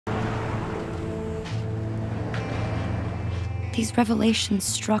These revelations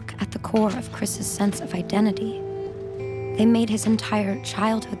struck at the core of Chris's sense of identity. They made his entire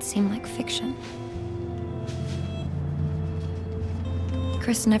childhood seem like fiction.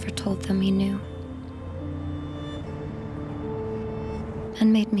 Chris never told them he knew.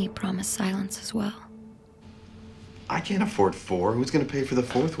 And made me promise silence as well. I can't afford 4. Who's gonna pay for the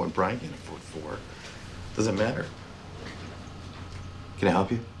 4th one? Brian can't afford 4. Doesn't matter. Can I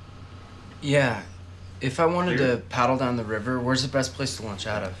help you? Yeah. If I wanted to paddle down the river, where's the best place to launch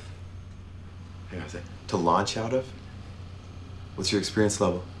out of? Hang on a second. To launch out of? What's your experience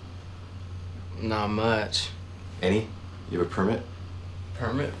level? Not much. Any? You have a permit?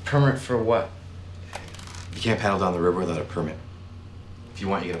 Permit? Permit for what? You can't paddle down the river without a permit. If you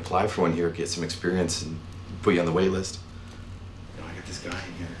want, you can apply for one here, get some experience, and put you on the wait list. You know, I got this guy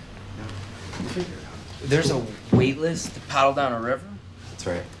in here. No, we'll figure it out. There's a wait list to paddle down a river? That's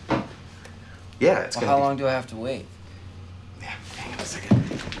right. Yeah, it's well, gonna how long do I have to wait? Yeah, hang on a second.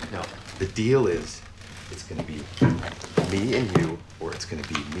 No, the deal is, it's gonna be me and you, or it's gonna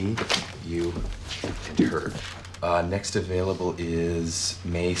be me, you, and her. Next available is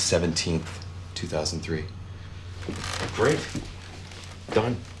May 17th, 2003. Great.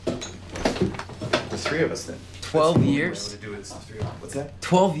 Done. The 3 of us then. 12 years? What's that?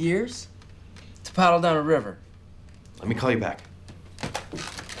 12 years? To paddle down a river? Let me call you back.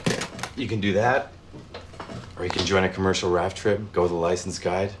 You can do that, or you can join a commercial raft trip, go with a licensed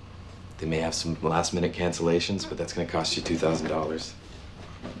guide. They may have some last-minute cancellations, but that's gonna cost you $2,000.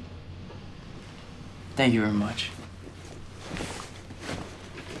 Thank you very much.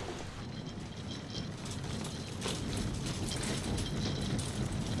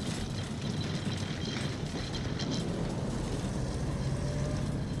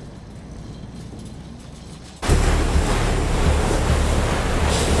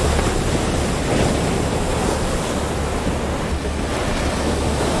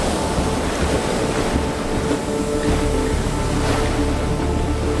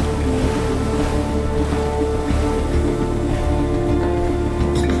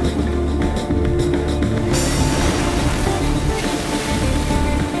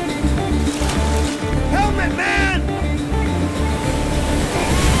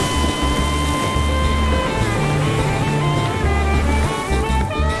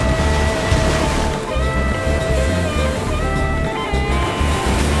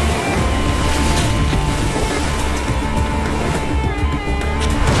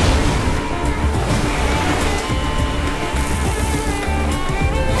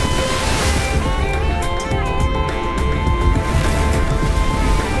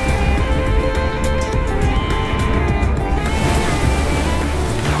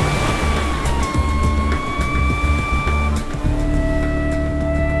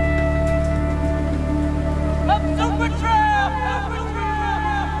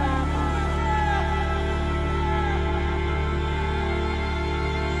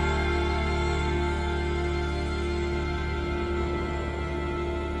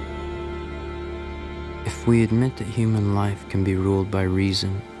 If we admit that human life can be ruled by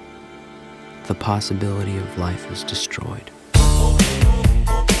reason, the possibility of life is destroyed.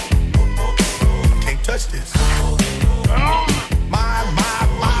 Can't touch this.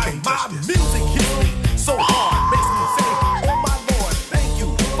 My music hits me so hard, makes me say, oh my Lord, thank you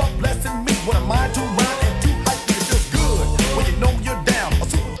for blessing me. What am I to rhyme and too hype? It feels good when you know you're down.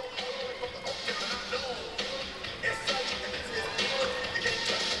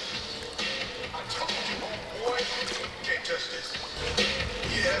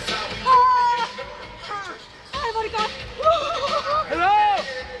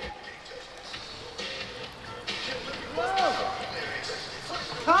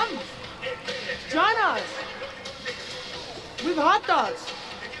 Come! Join us! With hot dogs!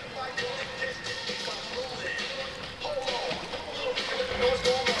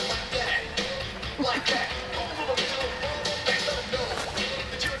 Like that.